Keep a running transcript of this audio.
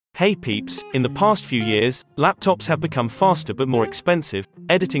Hey peeps, in the past few years, laptops have become faster but more expensive.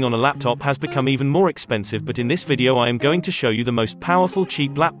 Editing on a laptop has become even more expensive, but in this video I am going to show you the most powerful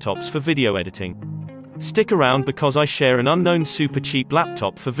cheap laptops for video editing. Stick around because I share an unknown super cheap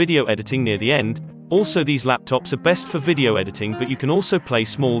laptop for video editing near the end. Also, these laptops are best for video editing, but you can also play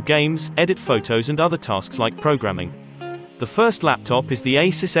small games, edit photos and other tasks like programming. The first laptop is the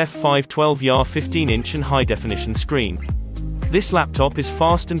Asus F5 12-yard 15-inch and high-definition screen. This laptop is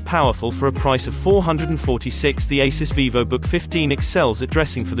fast and powerful for a price of $446. The Asus Vivobook 15 excels at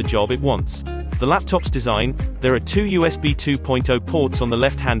dressing for the job it wants. The laptop's design: there are two USB 2.0 ports on the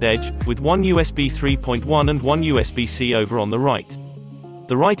left-hand edge, with one USB 3.1 and one USB-C over on the right.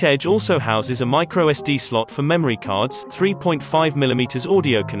 The right edge also houses a microSD slot for memory cards, 3.5mm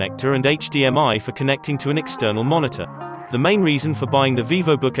audio connector and HDMI for connecting to an external monitor. The main reason for buying the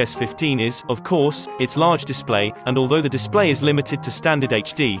Vivobook S15 is, of course, its large display, and although the display is limited to standard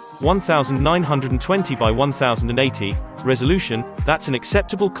HD, 1920 by 1080 resolution, that's an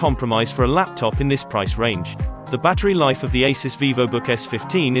acceptable compromise for a laptop in this price range. The battery life of the Asus Vivobook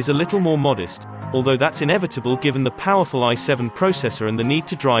S15 is a little more modest, although that's inevitable given the powerful i7 processor and the need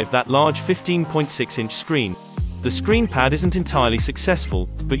to drive that large 15.6-inch screen. The screen pad isn't entirely successful,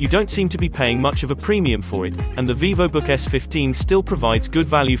 but you don't seem to be paying much of a premium for it, and the Vivobook S15 still provides good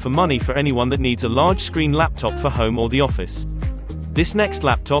value for money for anyone that needs a large screen laptop for home or the office. This next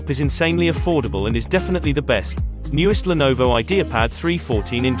laptop is insanely affordable and is definitely the best. Newest Lenovo Ideapad 3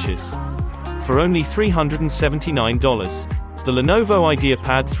 14 inches. For only $379. The Lenovo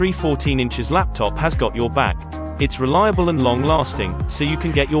Ideapad 3 14 inches laptop has got your back. It's reliable and long-lasting, so you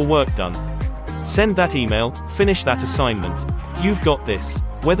can get your work done. Send that email, finish that assignment. You've got this.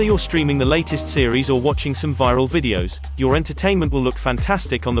 Whether you're streaming the latest series or watching some viral videos, your entertainment will look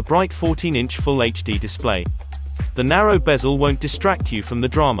fantastic on the bright 14-inch Full HD display. The narrow bezel won't distract you from the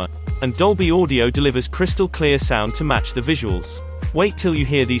drama, and Dolby Audio delivers crystal clear sound to match the visuals. Wait till you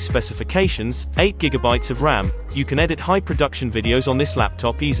hear these specifications: 8GB of RAM, you can edit high production videos on this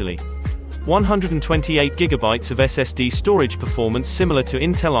laptop easily. 128GB of SSD storage, performance similar to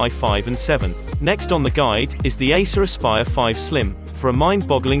Intel i5 and 7. Next on the guide is the Acer Aspire 5 Slim, for a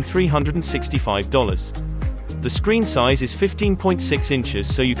mind-boggling $365. The screen size is 15.6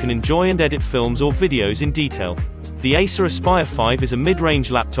 inches, so you can enjoy and edit films or videos in detail. The Acer Aspire 5 is a mid-range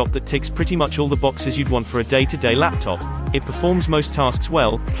laptop that ticks pretty much all the boxes you'd want for a day-to-day laptop. It performs most tasks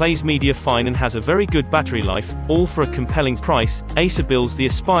well, plays media fine and has a very good battery life, all for a compelling price. Acer bills the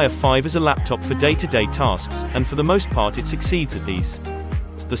Aspire 5 as a laptop for day-to-day tasks, and for the most part it succeeds at these.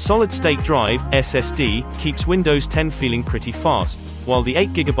 The solid-state drive, SSD, keeps Windows 10 feeling pretty fast, while the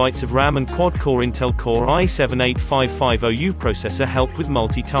 8GB of RAM and quad-core Intel Core i7-8550U processor help with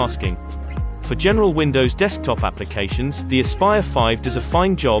multitasking. For general Windows desktop applications, the Aspire 5 does a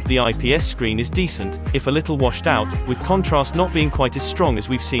fine job. The IPS screen is decent, if a little washed out, with contrast not being quite as strong as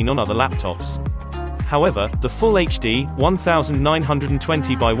we've seen on other laptops. However, the Full HD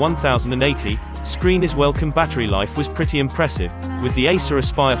 1920 by 1080 screen is welcome. Battery life was pretty impressive, with the Acer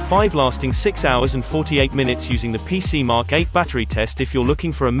Aspire 5 lasting 6 hours and 48 minutes using the PC Mark 8 battery test. If you're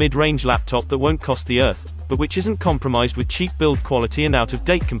looking for a mid-range laptop that won't cost the earth, but which isn't compromised with cheap build quality and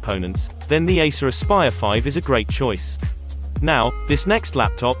out-of-date components, then the Acer Aspire 5 is a great choice. Now, this next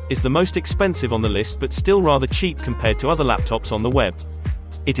laptop is the most expensive on the list, but still rather cheap compared to other laptops on the web.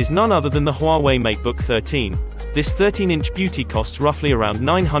 It is none other than the Huawei MateBook 13. This 13-inch beauty costs roughly around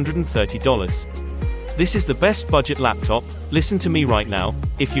 $930. This is the best budget laptop. Listen to me right now,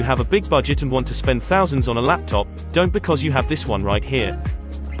 if you have a big budget and want to spend thousands on a laptop, don't, because you have this one right here.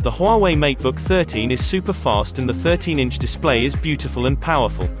 The Huawei MateBook 13 is super fast and the 13-inch display is beautiful and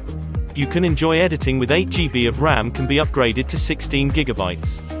powerful. You can enjoy editing with 8GB of RAM, can be upgraded to 16GB.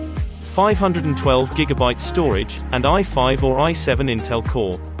 512GB storage, and i5 or i7 Intel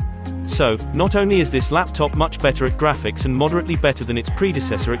Core. So, not only is this laptop much better at graphics and moderately better than its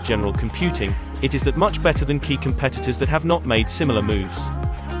predecessor at general computing, it is that much better than key competitors that have not made similar moves.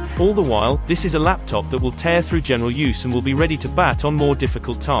 All the while, this is a laptop that will tear through general use and will be ready to bat on more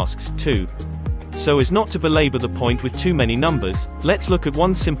difficult tasks, too. So as not to belabor the point with too many numbers, let's look at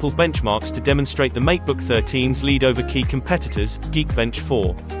one simple benchmarks to demonstrate the MateBook 13's lead over key competitors, Geekbench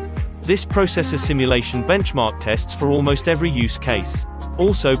 4. This processor simulation benchmark tests for almost every use case.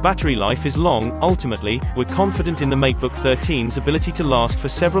 Also, battery life is long. Ultimately, we're confident in the MateBook 13's ability to last for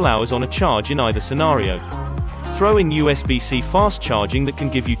several hours on a charge in either scenario. Throw in USB-C fast charging that can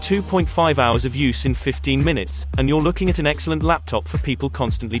give you 2.5 hours of use in 15 minutes, and you're looking at an excellent laptop for people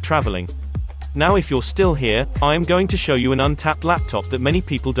constantly traveling. Now, if you're still here, I am going to show you an untapped laptop that many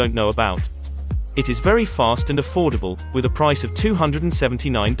people don't know about. It is very fast and affordable, with a price of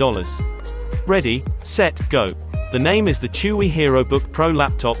 $279. Ready, set, go. The name is the Chewy Vivobook Pro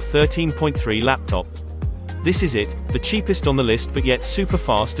Laptop 13.3 laptop. This is it, the cheapest on the list but yet super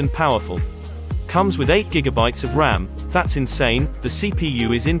fast and powerful. Comes with 8GB of RAM, that's insane. The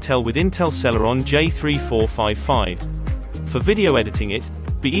CPU is Intel with Intel Celeron J3455. For video editing it,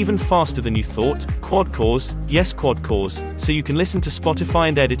 be even faster than you thought, quad cores, yes quad cores, so you can listen to Spotify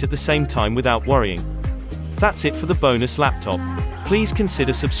and edit at the same time without worrying. That's it for the bonus laptop. Please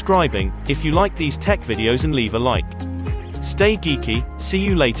consider subscribing, if you like these tech videos, and leave a like. Stay geeky, see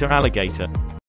you later alligator.